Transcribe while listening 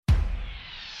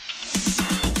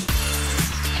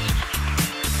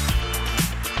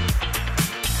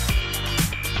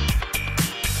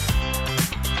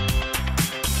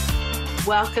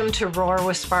Welcome to Roar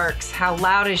with Sparks. How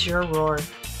loud is your roar?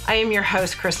 I am your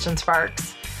host, Kristen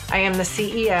Sparks. I am the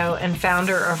CEO and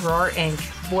founder of Roar Inc.,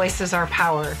 Voices Are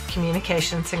Power,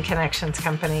 communications and connections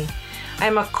company. I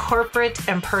am a corporate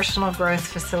and personal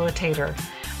growth facilitator.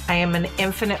 I am an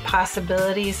infinite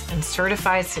possibilities and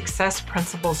certified success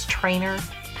principles trainer,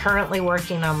 currently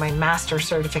working on my master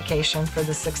certification for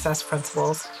the success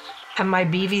principles and my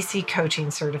BVC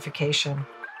coaching certification.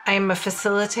 I am a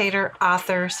facilitator,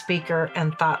 author, speaker,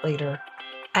 and thought leader.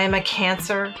 I am a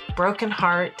Cancer, broken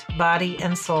heart, body,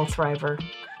 and soul thriver.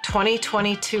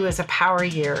 2022 is a power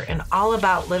year and all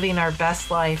about living our best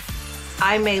life.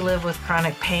 I may live with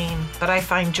chronic pain, but I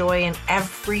find joy in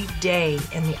every day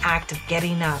in the act of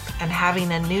getting up and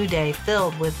having a new day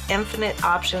filled with infinite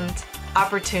options,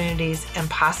 opportunities, and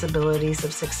possibilities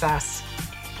of success.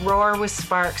 Roar with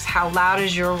Sparks, How Loud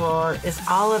Is Your Roar is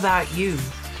all about you.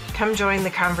 Come join the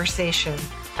conversation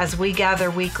as we gather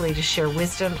weekly to share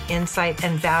wisdom, insight,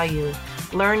 and value,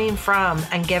 learning from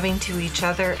and giving to each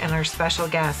other and our special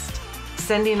guest,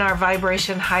 sending our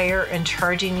vibration higher and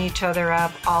charging each other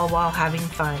up, all while having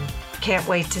fun. Can't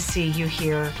wait to see you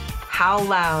here. How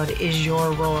loud is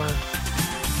your roar?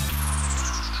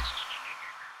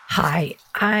 Hi,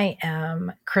 I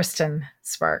am Kristen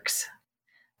Sparks.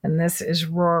 And this is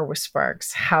Roar with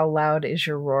Sparks. How loud is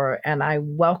your roar? And I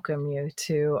welcome you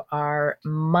to our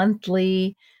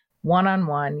monthly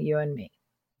one-on-one, you and me.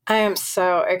 I am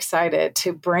so excited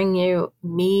to bring you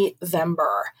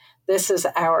Me-vember. This is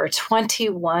our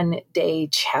 21-day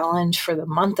challenge for the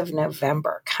month of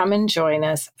November. Come and join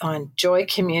us on Joy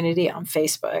Community on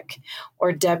Facebook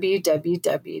or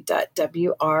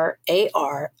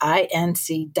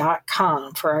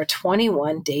www.wrarinc.com for our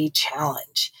 21-day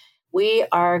challenge. We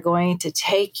are going to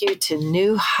take you to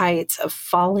new heights of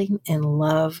falling in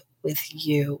love with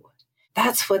you.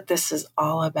 That's what this is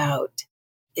all about,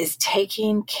 is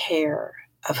taking care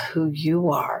of who you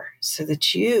are so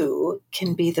that you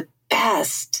can be the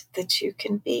best that you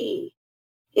can be.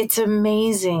 It's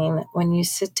amazing when you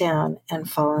sit down and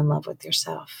fall in love with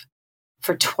yourself.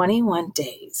 For 21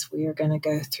 days, we are going to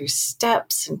go through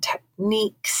steps and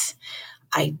techniques,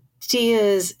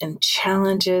 ideas and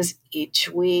challenges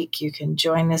each week. You can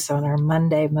join us on our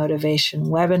Monday motivation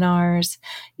webinars.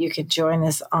 You can join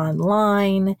us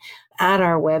online at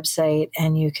our website,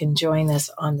 and you can join us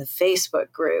on the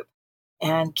Facebook group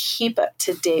and keep up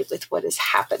to date with what is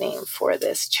happening for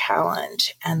this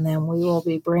challenge. And then we will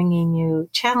be bringing you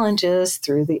challenges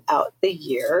throughout the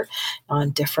year on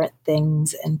different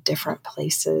things and different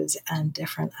places and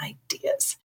different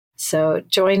ideas. So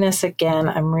join us again.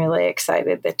 I'm really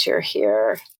excited that you're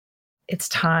here. It's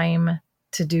time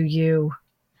to do you.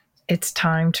 It's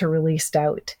time to release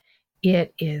doubt.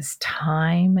 It is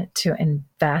time to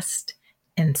invest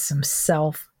in some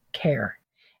self-care.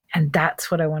 And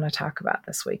that's what I want to talk about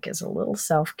this week, is a little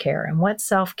self-care and what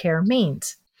self-care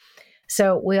means.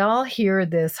 So we all hear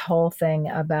this whole thing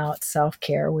about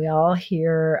self-care. We all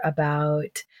hear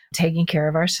about taking care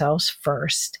of ourselves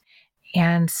first.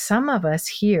 And some of us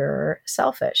hear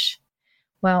selfish.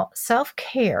 Well,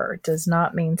 self-care does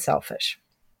not mean selfish.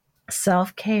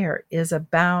 Self-care is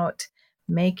about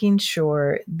making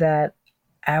sure that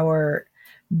our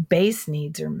base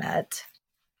needs are met,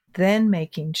 then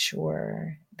making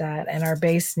sure that, and our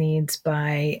base needs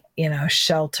by,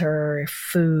 shelter,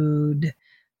 food,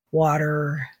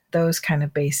 water, those kind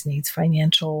of base needs,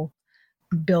 financial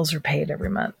bills are paid every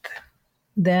month.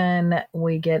 Then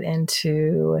we get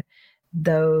into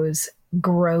those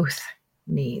growth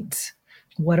needs.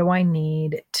 What do I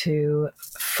need to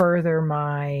further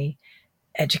my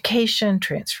education,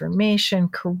 transformation,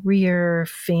 career,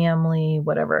 family,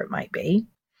 whatever it might be?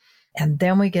 And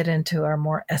then we get into our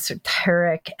more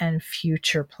esoteric and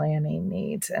future planning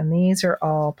needs. And these are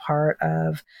all part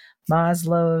of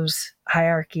Maslow's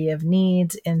hierarchy of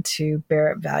needs into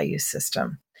Barrett value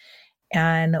system.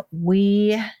 And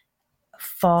we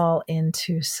fall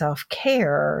into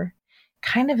self-care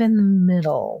kind of in the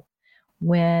middle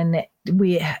when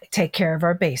we take care of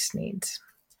our base needs.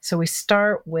 So we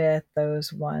start with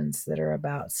those ones that are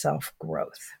about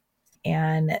self-growth.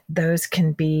 And those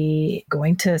can be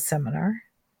going to a seminar,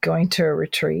 going to a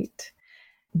retreat,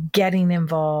 getting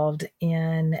involved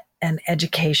in an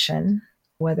education,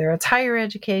 whether it's higher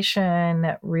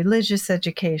education, religious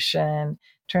education,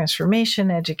 transformation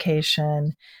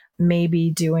education, maybe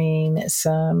doing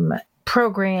some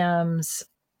programs,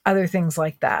 other things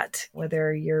like that,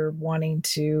 whether you're wanting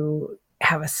to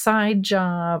have a side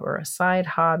job or a side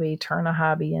hobby, turn a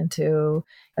hobby into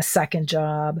a second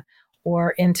job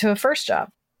or into a first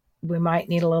job. We might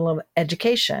need a little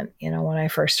education. When I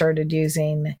first started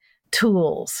using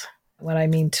tools When I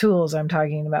mean tools, I'm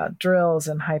talking about drills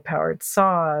and high-powered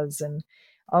saws and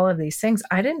all of these things.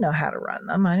 I didn't know how to run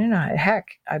them. I didn't know how,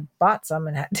 heck, I bought some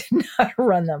and didn't know how to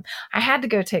run them. I had to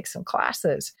go take some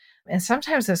classes. And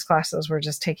sometimes those classes were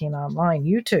just taking online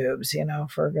YouTubes,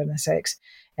 for goodness sakes.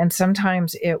 And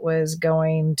sometimes it was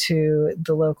going to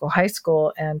the local high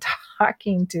school and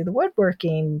talking to the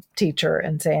woodworking teacher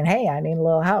and saying, hey, I need a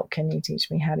little help. Can you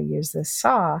teach me how to use this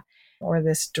saw or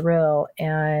this drill?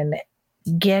 And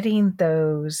getting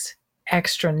those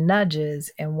extra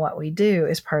nudges in what we do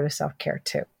is part of self-care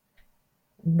too.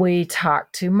 We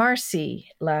talked to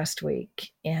Marcy last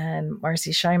week, and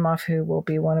Marcy Scheimoff, who will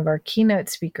be one of our keynote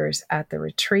speakers at the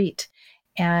retreat.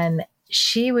 And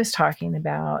she was talking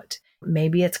about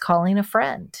maybe it's calling a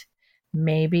friend.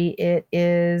 Maybe it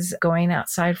is going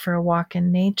outside for a walk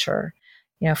in nature.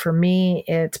 For me,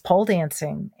 it's pole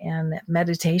dancing and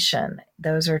meditation.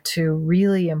 Those are two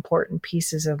really important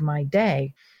pieces of my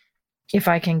day. If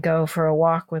I can go for a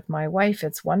walk with my wife,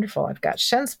 it's wonderful. I've got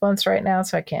shin splints right now,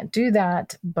 so I can't do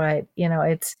that. But,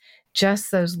 it's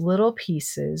just those little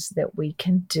pieces that we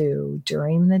can do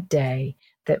during the day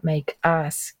that make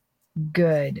us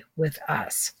good with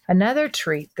us. Another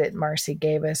treat that Marcy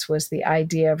gave us was the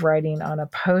idea of writing on a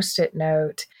Post-it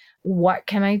note, what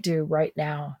can I do right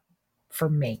now for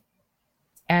me?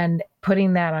 And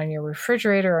putting that on your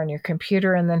refrigerator, on your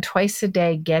computer, and then twice a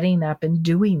day getting up and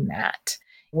doing that,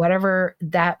 whatever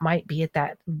that might be at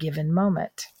that given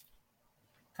moment.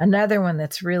 Another one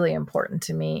that's really important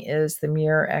to me is the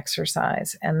mirror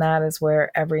exercise. And that is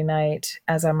where every night,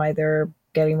 as I'm either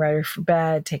getting ready for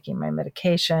bed, taking my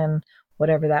medication,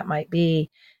 whatever that might be,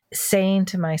 saying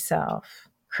to myself,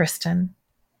 Kristen,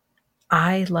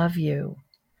 I love you,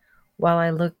 while I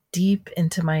look deep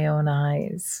into my own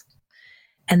eyes.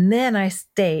 And then I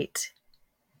state,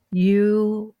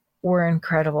 you were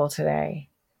incredible today.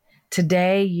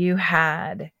 Today you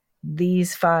had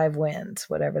these 5 wins,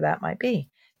 whatever that might be.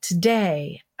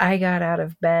 Today I got out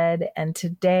of bed and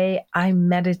today I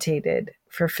meditated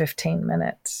for 15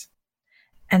 minutes.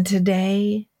 And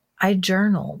today I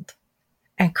journaled.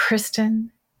 And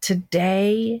Kristen,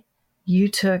 today you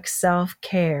took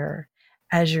self-care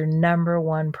as your number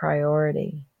one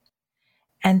priority.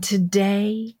 And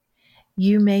today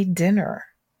you made dinner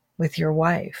with your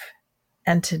wife.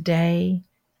 And today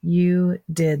you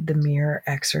did the mirror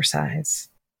exercise.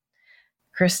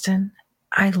 Kristen,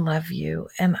 I love you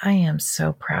and I am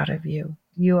so proud of you.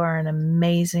 You are an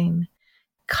amazing,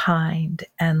 kind,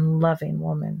 and loving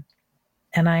woman.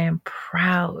 And I am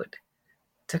proud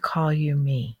to call you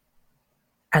me.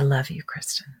 I love you,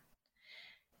 Kristen.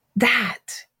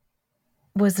 That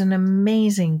was an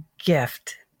amazing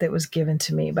gift that was given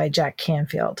to me by Jack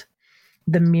Canfield,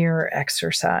 the mirror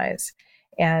exercise.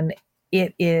 And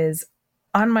it is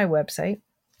on my website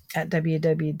at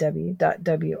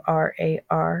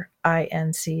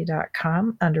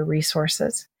www.wrarinc.com under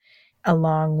resources,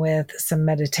 along with some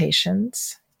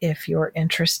meditations if you're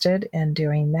interested in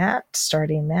doing that,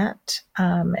 starting that.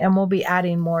 And we'll be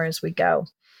adding more as we go.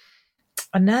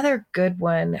 Another good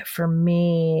one for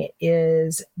me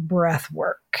is breath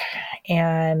work.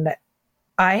 And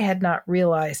I had not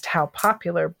realized how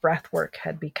popular breath work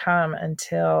had become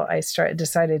until I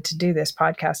decided to do this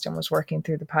podcast and was working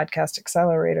through the Podcast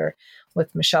Accelerator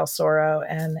with Michelle Soro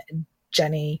and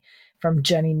Jenny from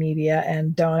Jenny Media.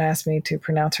 And don't ask me to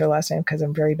pronounce her last name because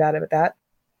I'm very bad at that.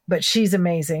 But she's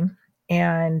amazing.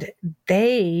 And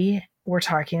they were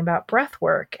talking about breath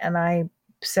work. And I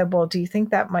said, well, do you think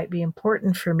that might be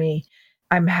important for me?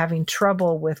 I'm having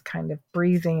trouble with kind of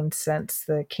breathing since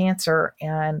the cancer.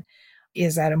 And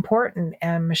is that important?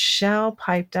 And Michelle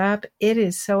piped up, it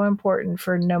is so important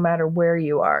for no matter where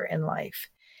you are in life.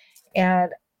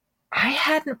 And I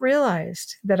hadn't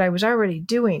realized that I was already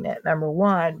doing it, number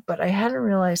one, but I hadn't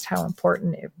realized how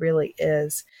important it really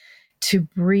is to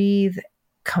breathe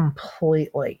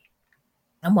completely.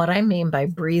 And what I mean by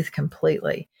breathe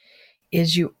completely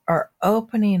is you are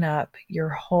opening up your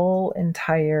whole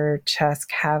entire chest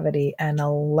cavity and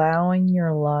allowing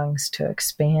your lungs to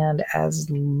expand as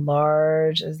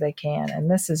large as they can. And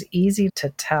this is easy to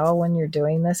tell when you're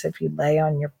doing this if you lay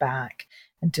on your back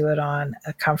and do it on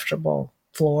a comfortable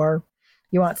floor.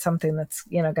 You want something that's,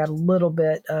 got a little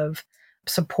bit of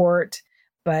support,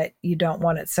 but you don't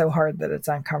want it so hard that it's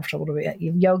uncomfortable to be.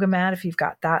 Yoga mat, if you've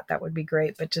got that, that would be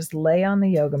great. But just lay on the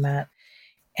yoga mat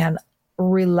and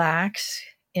relax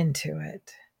into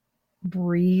it.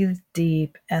 Breathe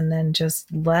deep and then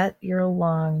just let your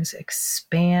lungs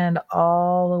expand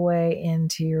all the way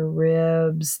into your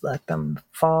ribs. Let them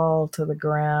fall to the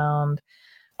ground,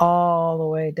 all the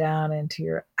way down into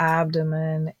your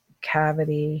abdomen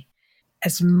cavity.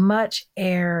 as much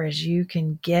air as you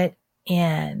can get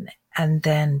in, and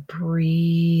then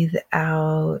breathe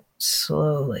out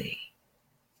slowly.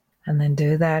 And then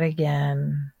do that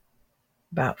again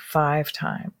about 5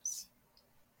 times.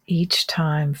 Each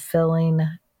time filling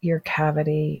your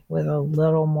cavity with a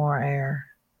little more air.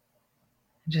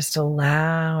 Just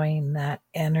allowing that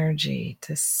energy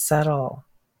to settle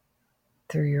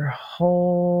through your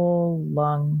whole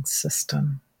lung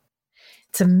system.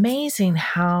 It's amazing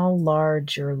how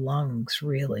large your lungs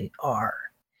really are.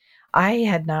 I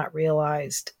had not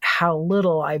realized how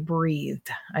little I breathed.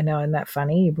 I know, isn't that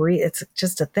funny? You breathe, it's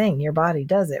just a thing. Your body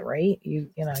does it, right? You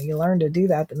learn to do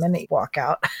that the minute you walk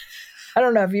out. I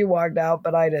don't know if you walked out,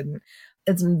 but I didn't.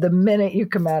 It's the minute you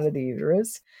come out of the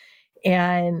uterus.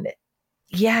 And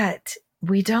yet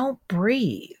we don't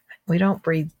breathe. We don't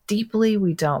breathe deeply.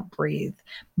 We don't breathe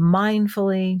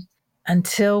mindfully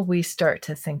until we start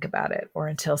to think about it, or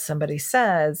until somebody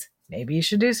says, maybe you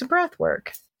should do some breath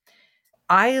work.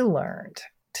 I learned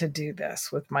to do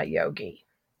this with my yogi,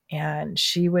 and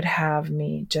she would have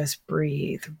me just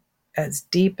breathe as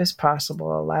deep as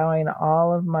possible, allowing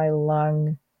all of my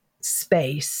lung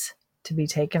space to be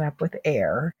taken up with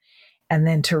air, and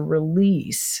then to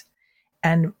release.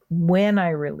 And when I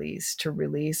release, to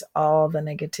release all the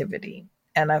negativity.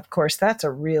 And of course, that's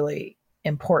a really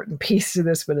important piece to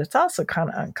this, but it's also kind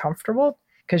of uncomfortable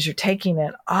because you're taking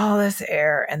in all this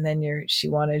air, and then she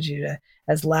wanted you to,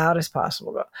 as loud as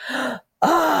possible, go,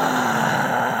 ah.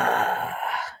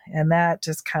 And that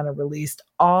just kind of released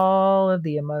all of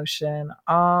the emotion,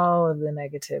 all of the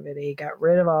negativity, got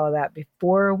rid of all of that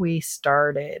before we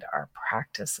started our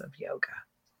practice of yoga,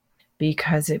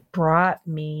 because it brought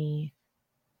me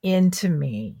into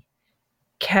me,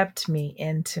 kept me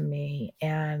into me,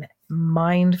 and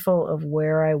mindful of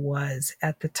where I was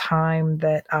at the time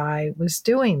that I was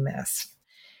doing this.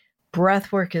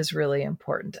 Breath work is really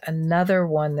important. Another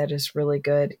one that is really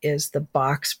good is the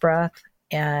box breath,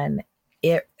 and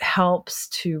it helps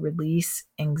to release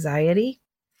anxiety.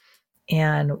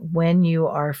 And when you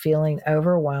are feeling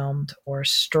overwhelmed or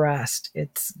stressed,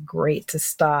 it's great to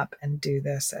stop and do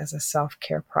this as a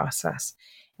self-care process.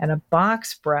 And a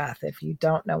box breath, if you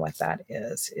don't know what that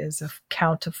is a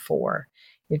count of 4.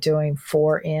 You're doing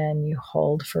 4 in, you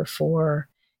hold for 4,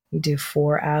 you do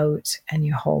 4 out, and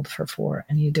you hold for 4,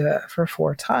 and you do it for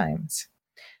 4 times.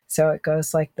 So it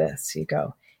goes like this. You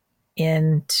go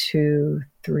in, 2,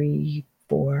 3,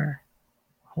 4,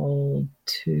 hold,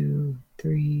 2,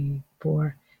 3,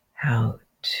 4, out,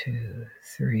 2,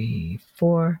 3,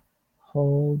 4,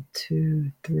 hold,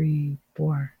 2, 3,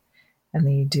 4. And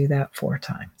then you do that 4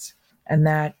 times. And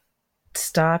that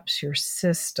stops your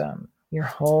system, your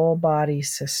whole body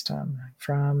system,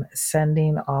 from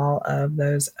sending all of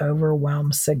those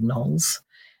overwhelm signals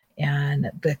and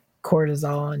the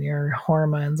cortisol and your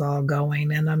hormones all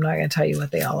going. And I'm not going to tell you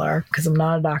what they all are because I'm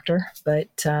not a doctor, but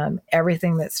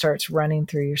everything that starts running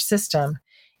through your system,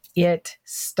 it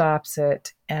stops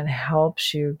it and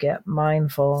helps you get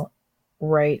mindful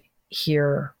right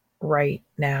here, right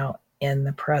now, in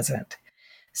the present,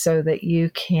 so that you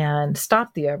can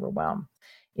stop the overwhelm.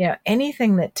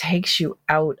 Anything that takes you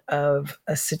out of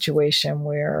a situation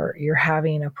where you're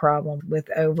having a problem with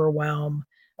overwhelm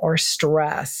or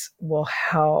stress will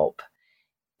help.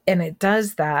 And it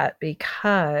does that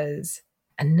because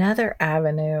another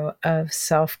avenue of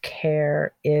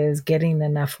self-care is getting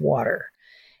enough water.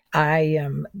 I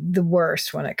am the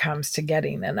worst when it comes to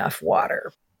getting enough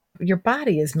water. Your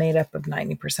body is made up of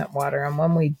 90% water. And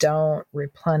when we don't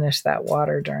replenish that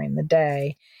water during the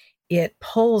day, it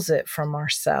pulls it from our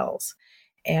cells.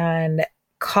 And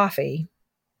coffee,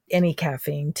 any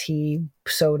caffeine, tea,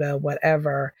 soda,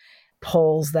 whatever,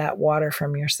 pulls that water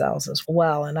from your cells as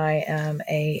well. And I am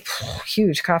a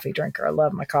huge coffee drinker. I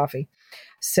love my coffee.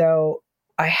 So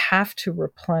I have to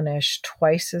replenish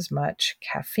twice as much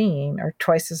caffeine or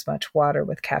twice as much water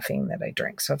with caffeine that I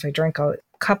drink. So if I drink a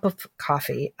cup of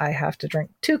coffee, I have to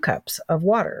drink 2 cups of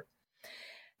water.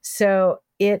 So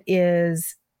it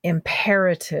is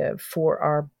imperative for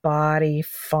our body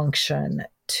function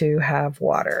to have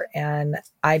water. And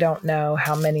I don't know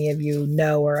how many of you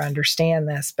know or understand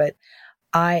this, but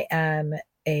I am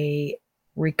a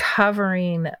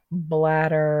recovering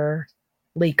bladder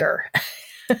leaker.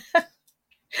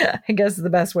 I guess is the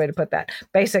best way to put that.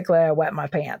 Basically, I wet my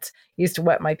pants. Used to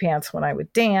wet my pants when I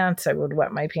would dance. I would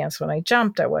wet my pants when I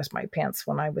jumped. I wet my pants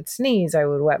when I would sneeze. I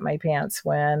would wet my pants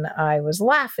when I was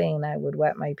laughing. I would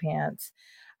wet my pants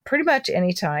pretty much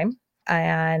anytime.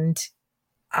 And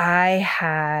I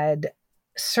had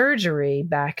surgery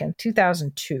back in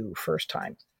 2002, first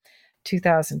time.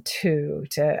 2002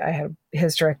 I had a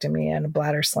hysterectomy and a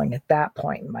bladder sling at that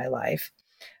point in my life.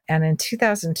 And in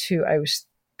 2002, I was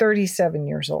 37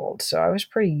 years old. So I was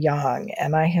pretty young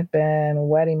and I had been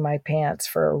wetting my pants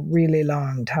for a really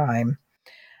long time.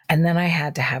 And then I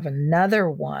had to have another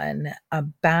one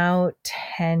about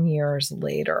 10 years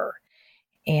later.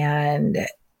 And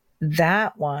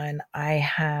that one I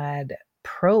had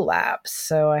prolapse.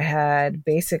 So I had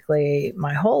basically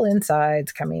my whole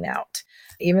insides coming out.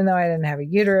 Even though I didn't have a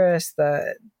uterus,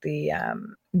 the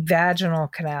vaginal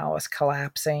canal was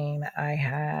collapsing. I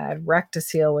had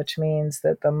rectocele, which means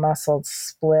that the muscles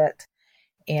split,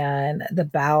 and the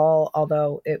bowel,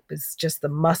 although it was just the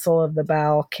muscle of the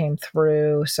bowel, came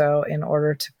through. So in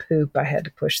order to poop, I had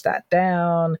to push that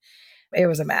down. It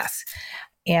was a mess.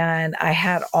 And I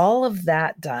had all of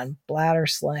that done, bladder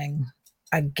sling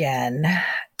again,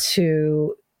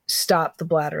 to stop the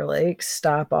bladder leaks,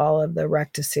 stop all of the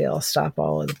rectocele, stop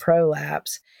all of the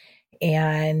prolapse.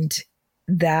 And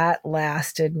that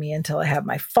lasted me until I had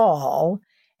my fall.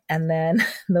 And then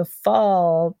the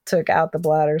fall took out the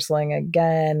bladder sling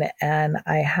again. And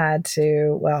I had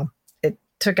to, it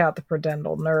took out the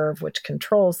pudendal nerve, which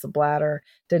controls the bladder.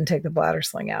 Didn't take the bladder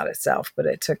sling out itself, but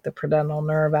it took the pudendal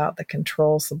nerve out that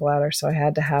controls the bladder. So I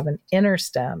had to have an inner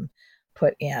stem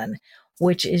put in,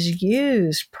 which is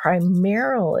used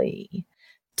primarily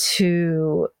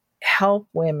to help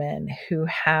women who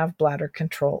have bladder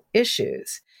control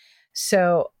issues.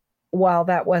 So while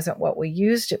that wasn't what we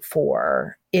used it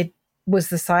for, it was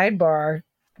the sidebar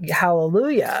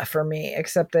hallelujah for me,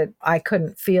 except that I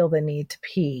couldn't feel the need to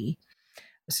pee.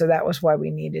 So that was why we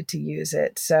needed to use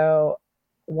it. So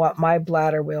what my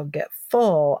bladder will get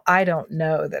full, I don't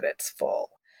know that it's full.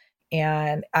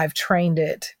 And I've trained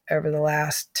it over the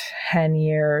last 10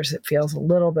 years. It feels a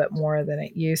little bit more than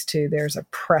it used to. There's a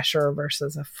pressure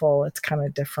versus a full. It's kind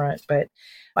of different, but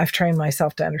I've trained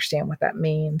myself to understand what that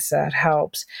means. That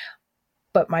helps.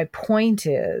 But my point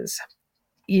is,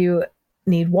 you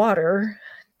need water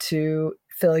to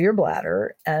fill your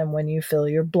bladder. And when you fill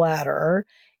your bladder,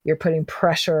 you're putting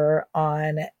pressure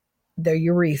on the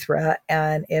urethra.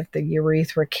 And if the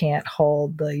urethra can't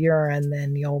hold the urine,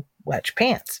 then you'll wet your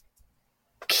pants.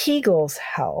 Kegels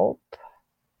help.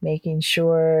 Making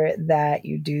sure that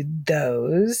you do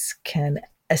those can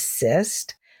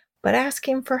assist, but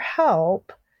asking for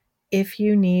help if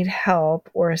you need help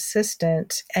or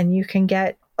assistance, and you can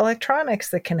get electronics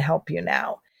that can help you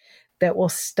now that will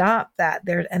stop that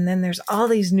there. And then there's all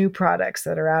these new products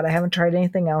that are out. I haven't tried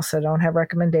anything else, so I don't have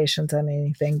recommendations on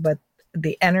anything, but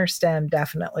the InnerStem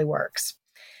definitely works.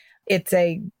 It's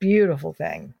a beautiful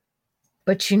thing.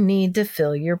 But you need to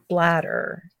fill your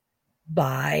bladder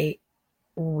by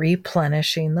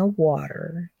replenishing the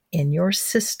water in your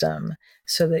system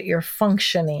so that your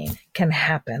functioning can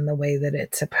happen the way that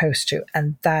it's supposed to.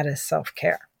 And that is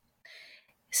self-care.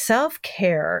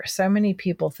 Self-care, so many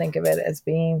people think of it as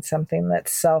being something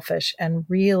that's selfish, and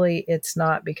really it's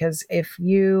not, because if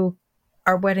you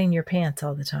are wetting your pants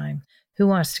all the time, who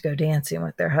wants to go dancing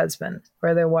with their husband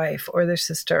or their wife or their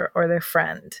sister or their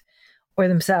friend? Or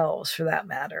themselves for that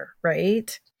matter,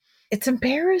 right? It's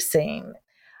embarrassing.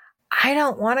 I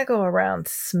don't want to go around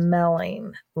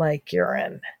smelling like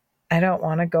urine. I don't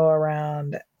want to go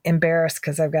around embarrassed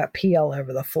because I've got pee all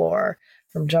over the floor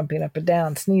from jumping up and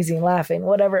down, sneezing, laughing,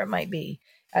 whatever it might be.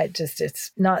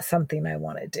 It's not something I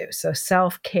want to do. So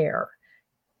self-care,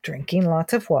 drinking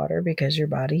lots of water because your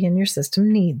body and your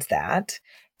system needs that.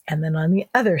 And then on the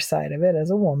other side of it, as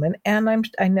a woman, and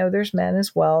I know there's men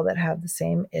as well that have the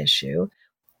same issue,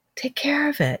 take care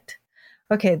of it.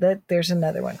 Okay, there's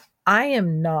another one. I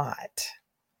am not,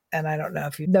 and I don't know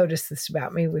if you've noticed this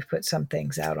about me, we've put some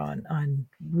things out on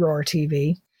Roar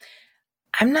TV.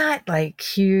 I'm not like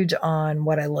huge on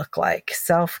what I look like.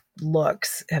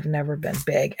 Self-looks have never been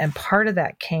big. And part of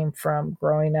that came from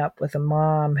growing up with a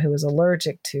mom who was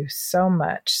allergic to so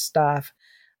much stuff,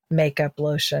 makeup,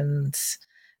 lotions,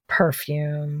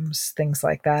 perfumes, things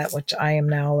like that, which I am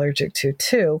now allergic to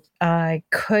too. I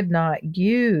could not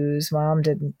use, mom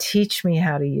didn't teach me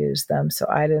how to use them, so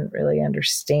I didn't really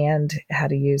understand how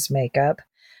to use makeup.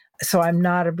 So I'm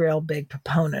not a real big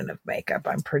proponent of makeup.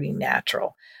 I'm pretty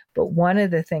natural. But one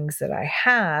of the things that I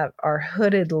have are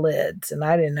hooded lids. And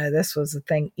I didn't know this was a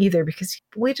thing either, because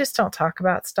we just don't talk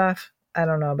about stuff. I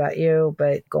don't know about you,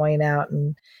 but going out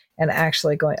and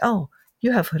actually going, oh,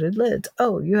 you have hooded lids.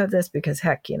 Oh, you have this, because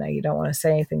heck, you don't want to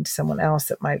say anything to someone else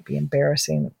that might be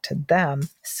embarrassing to them.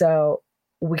 So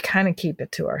we kind of keep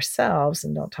it to ourselves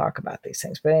and don't talk about these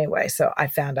things. But anyway, so I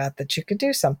found out that you could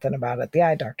do something about it. The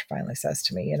eye doctor finally says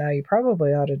to me, you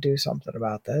probably ought to do something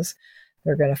about this.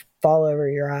 They're going to fall over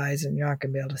your eyes and you're not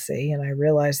going to be able to see. And I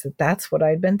realized that that's what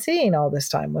I'd been seeing all this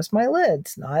time was my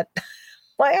lids, not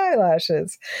my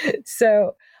eyelashes.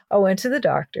 So I went to the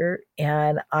doctor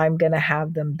and I'm going to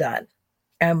have them done.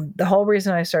 And the whole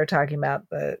reason I started talking about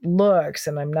the looks,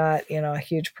 and I'm not, a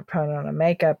huge proponent of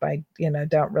makeup. I,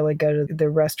 don't really go to the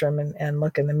restroom and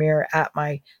look in the mirror at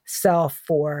myself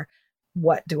for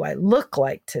what do I look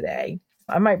like today.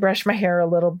 I might brush my hair a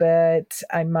little bit.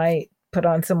 I might put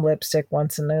on some lipstick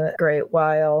once in a great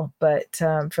while. But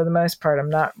for the most part,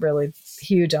 I'm not really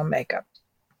huge on makeup.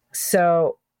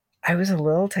 So I was a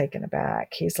little taken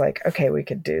aback. He's like, okay, we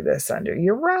could do this under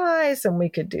your eyes and we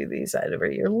could do these over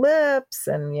your lips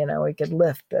and, we could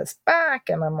lift this back.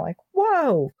 And I'm like,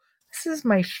 whoa, this is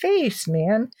my face,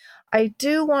 man. I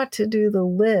do want to do the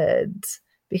lids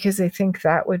because I think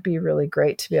that would be really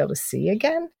great to be able to see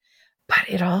again. But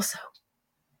it also,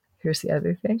 here's the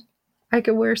other thing. I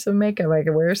could wear some makeup. I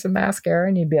could wear some mascara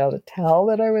and you'd be able to tell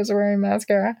that I was wearing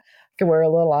mascara. Could wear a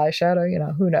little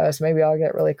eyeshadow, who knows, maybe I'll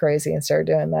get really crazy and start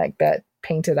doing like that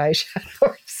painted eyeshadow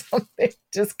or something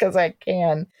just because I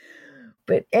can.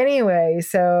 But anyway,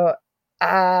 so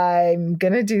I'm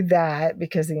going to do that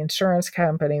because the insurance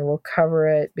company will cover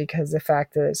it because the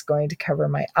fact that it's going to cover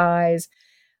my eyes.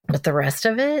 But the rest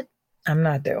of it, I'm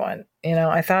not doing.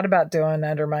 I thought about doing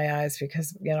under my eyes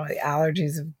because, the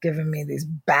allergies have given me these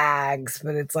bags,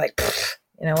 but it's like,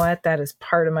 you know what? That is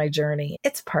part of my journey.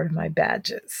 It's part of my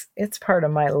badges. It's part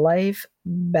of my life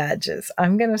badges.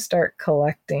 I'm going to start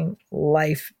collecting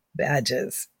life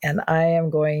badges and I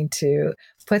am going to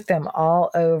put them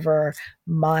all over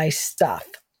my stuff.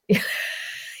 I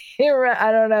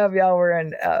don't know if y'all were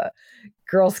in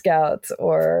Girl Scouts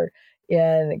or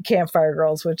in Campfire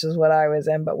Girls, which is what I was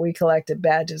in, but we collected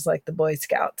badges like the Boy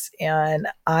Scouts. And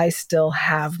I still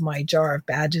have my jar of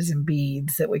badges and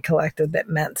beads that we collected that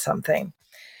meant something.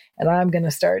 And I'm going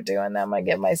to start doing them. I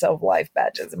give myself life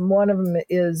badges. And one of them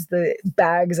is the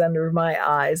bags under my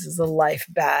eyes is a life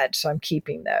badge. So I'm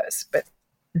keeping those. But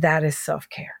that is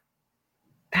self-care.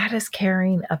 That is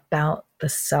caring about the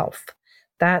self.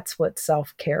 That's what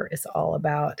self-care is all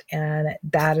about. And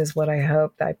that is what I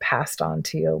hope I passed on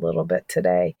to you a little bit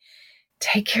today.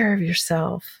 Take care of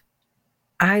yourself.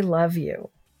 I love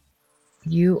you.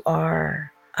 You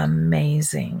are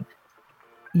amazing.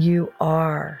 You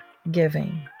are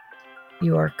giving.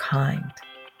 You are kind.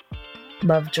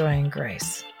 Love, joy, and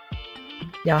grace.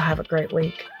 Y'all have a great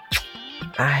week.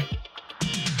 Bye.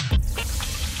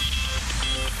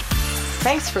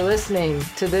 Thanks for listening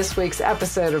to this week's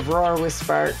episode of Roar with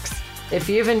Sparks. If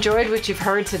you've enjoyed what you've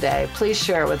heard today, please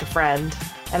share it with a friend.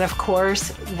 And of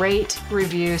course, rate,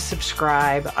 review,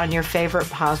 subscribe on your favorite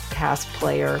podcast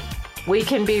player. We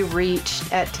can be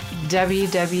reached at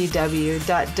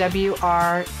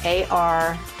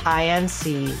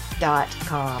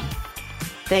www.wrarinc.com.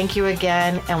 Thank you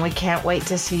again, and we can't wait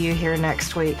to see you here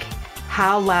next week.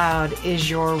 How loud is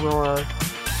your roar?